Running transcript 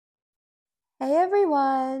Hey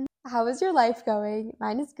everyone! How is your life going?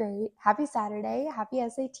 Mine is great. Happy Saturday. Happy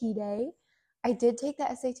SAT day. I did take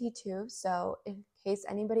the SAT too, so in case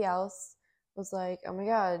anybody else was like, oh my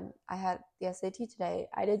god, I had the SAT today,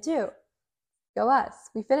 I did too. Go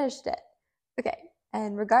us. We finished it. Okay,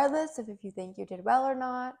 and regardless of if you think you did well or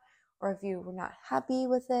not, or if you were not happy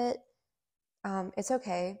with it, it's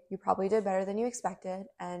okay. You probably did better than you expected,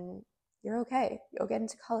 and you're okay. You'll get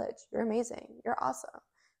into college. You're amazing. You're awesome.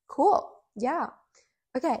 Cool. Yeah.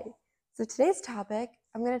 Okay. So today's topic,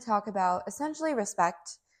 I'm going to talk about essentially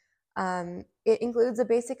respect. It includes a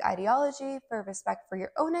basic ideology for respect for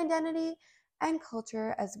your own identity and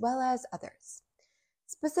culture as well as others.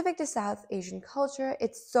 Specific to South Asian culture,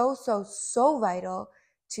 it's so vital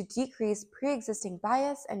to decrease pre-existing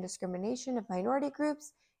bias and discrimination of minority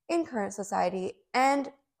groups in current society,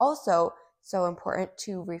 and also so important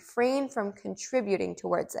to refrain from contributing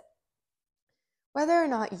towards it. Whether or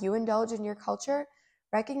not you indulge in your culture,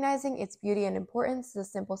 recognizing its beauty and importance is a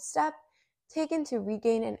simple step taken to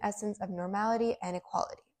regain an essence of normality and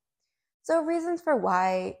equality. So, reasons for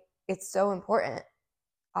why it's so important,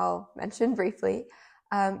 I'll mention briefly.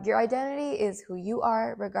 Your identity is who you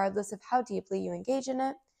are, regardless of how deeply you engage in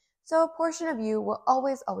it. So, a portion of you will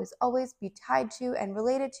always be tied to and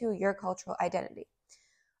related to your cultural identity.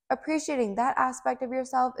 Appreciating that aspect of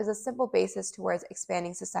yourself is a simple basis towards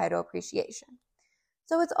expanding societal appreciation.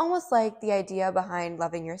 So it's almost like the idea behind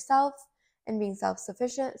loving yourself and being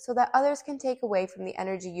self-sufficient so that others can take away from the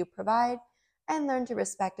energy you provide and learn to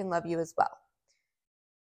respect and love you as well.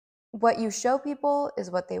 What you show people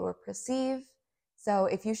is what they will perceive. So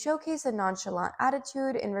if you showcase a nonchalant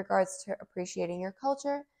attitude in regards to appreciating your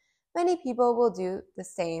culture, many people will do the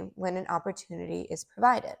same when an opportunity is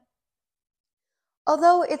provided.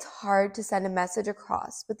 Although it's hard to send a message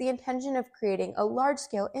across with the intention of creating a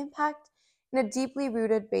large-scale impact in a deeply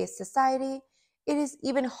rooted based society, it is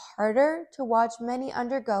even harder to watch many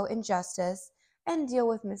undergo injustice and deal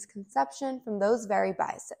with misconception from those very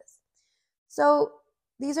biases. So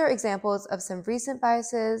these are examples of some recent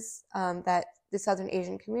biases that the Southern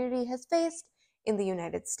Asian community has faced in the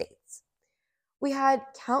United States. We had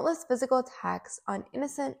countless physical attacks on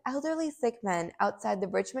innocent, elderly Sikh men outside the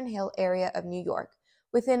Richmond Hill area of New York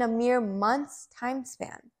within a mere month's time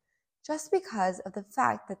span, just because of the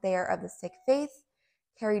fact that they are of the Sikh faith,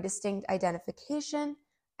 carry distinct identification,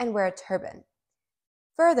 and wear a turban.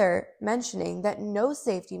 Further, mentioning that no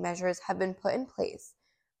safety measures have been put in place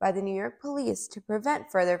by the New York police to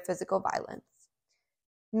prevent further physical violence.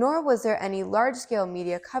 Nor was there any large-scale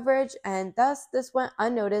media coverage, and thus this went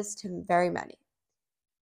unnoticed to very many.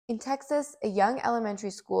 In Texas, a young elementary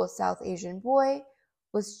school South Asian boy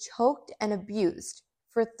was choked and abused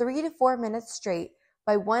for 3 to 4 minutes straight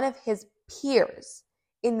by one of his peers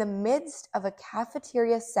in the midst of a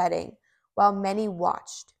cafeteria setting while many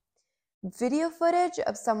watched. Video footage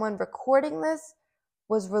of someone recording this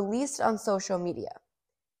was released on social media.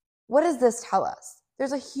 What does this tell us?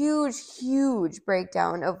 There's a huge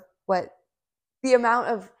breakdown of what the amount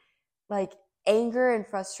of anger and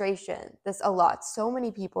frustration this allots so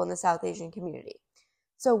many people in the South Asian community.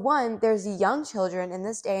 So one, there's young children in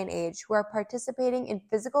this day and age who are participating in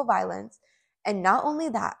physical violence, and not only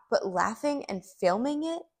that, but laughing and filming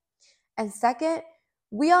it. And second,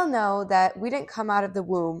 we all know that we didn't come out of the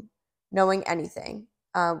womb knowing anything.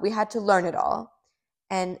 We had to learn it all.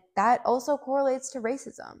 And that also correlates to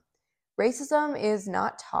racism. Racism is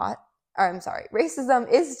taught.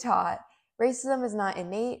 Racism is not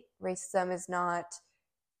innate. Racism is not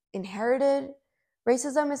inherited.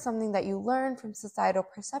 Racism is something that you learn from societal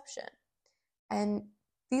perception. And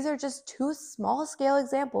these are just two small-scale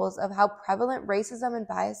examples of how prevalent racism and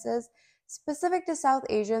biases specific to South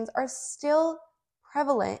Asians are still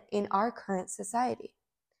prevalent in our current society.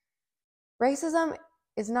 Racism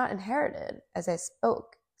is not inherited, as I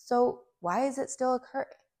spoke, so why is it still occurring?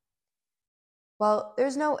 Well,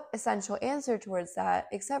 there's no essential answer towards that,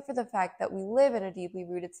 except for the fact that we live in a deeply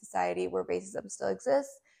rooted society where racism still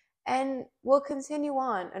exists and will continue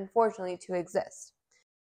on, unfortunately, to exist.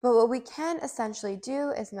 But what we can essentially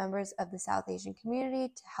do as members of the South Asian community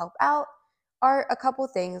to help out are a couple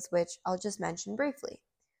things, which I'll just mention briefly.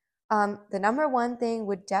 The number one thing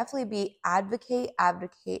would definitely be advocate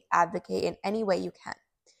in any way you can.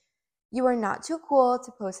 You are not too cool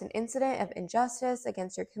to post an incident of injustice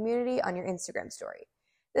against your community on your Instagram story.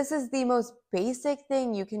 This is the most basic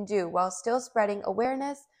thing you can do while still spreading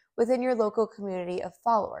awareness within your local community of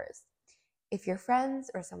followers. If your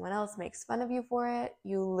friends or someone else makes fun of you for it,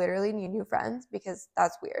 you literally need new friends because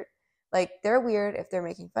that's weird. They're weird if they're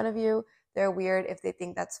making fun of you. They're weird if they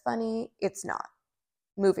think that's funny. It's not.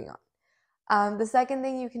 Moving on. The second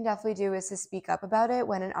thing you can definitely do is to speak up about it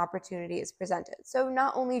when an opportunity is presented. So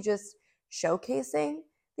not only just showcasing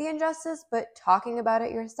the injustice, but talking about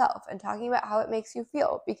it yourself and talking about how it makes you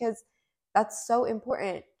feel, because that's so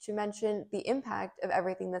important to mention the impact of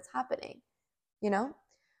everything that's happening, you know?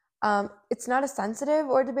 It's not a sensitive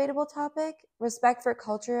or debatable topic. Respect for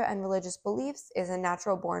culture and religious beliefs is a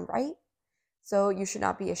natural born right. So you should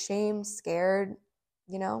not be ashamed, scared,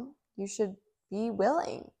 you should be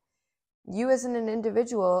willing. You as an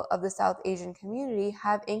individual of the South Asian community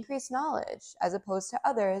have increased knowledge as opposed to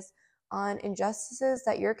others on injustices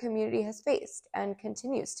that your community has faced and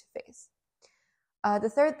continues to face. The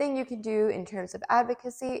third thing you can do in terms of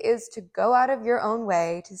advocacy is to go out of your own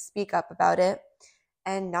way to speak up about it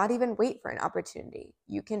and not even wait for an opportunity.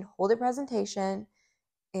 You can hold a presentation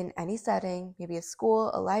in any setting, maybe a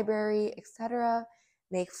school, a library, etc.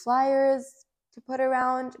 Make flyers to put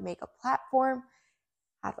around, make a platform,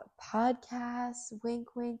 have a podcast,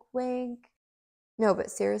 wink, wink, wink. No,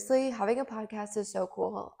 but seriously, having a podcast is so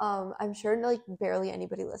cool. I'm sure like barely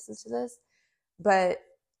anybody listens to this, but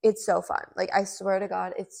it's so fun. Like, I swear to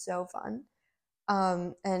God, it's so fun.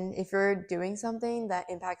 And if you're doing something that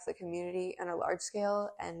impacts the community on a large scale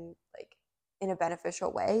and like in a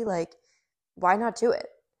beneficial way, like, why not do it?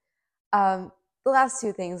 The last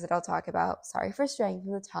two things that I'll talk about, sorry for straying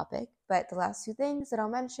from the topic, but the last two things that I'll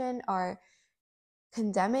mention are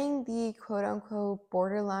condemning the quote unquote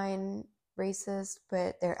borderline racist,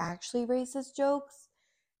 but they're actually racist jokes.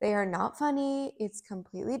 They are not funny. It's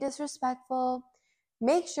completely disrespectful.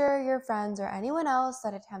 Make sure your friends or anyone else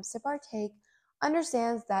that attempts to partake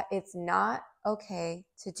understands that it's not okay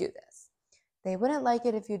to do this. They wouldn't like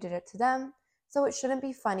it if you did it to them, so it shouldn't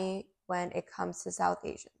be funny when it comes to South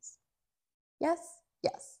Asians. Yes?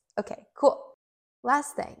 Yes. Okay, cool.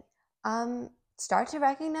 Last thing, start to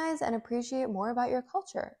recognize and appreciate more about your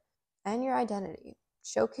culture and your identity.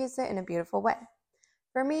 Showcase it in a beautiful way.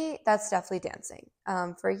 For me, that's definitely dancing.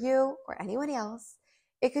 For you or anyone else,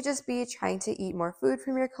 it could just be trying to eat more food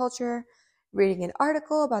from your culture, reading an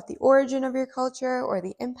article about the origin of your culture or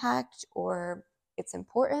the impact or its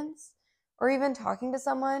importance, or even talking to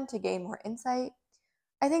someone to gain more insight.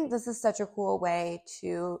 I think this is such a cool way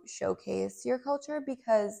to showcase your culture,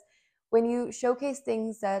 because when you showcase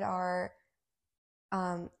things that are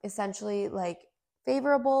essentially like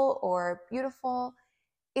favorable or beautiful,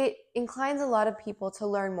 it inclines a lot of people to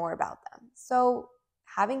learn more about them. So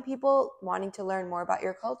having people wanting to learn more about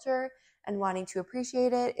your culture and wanting to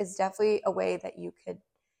appreciate it is definitely a way that you could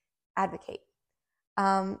advocate.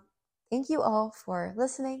 Thank you all for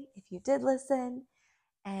listening, if you did listen,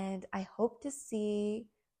 and I hope to see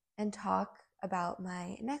and talk about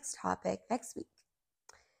my next topic next week.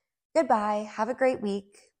 Goodbye. Have a great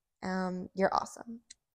week. You're awesome.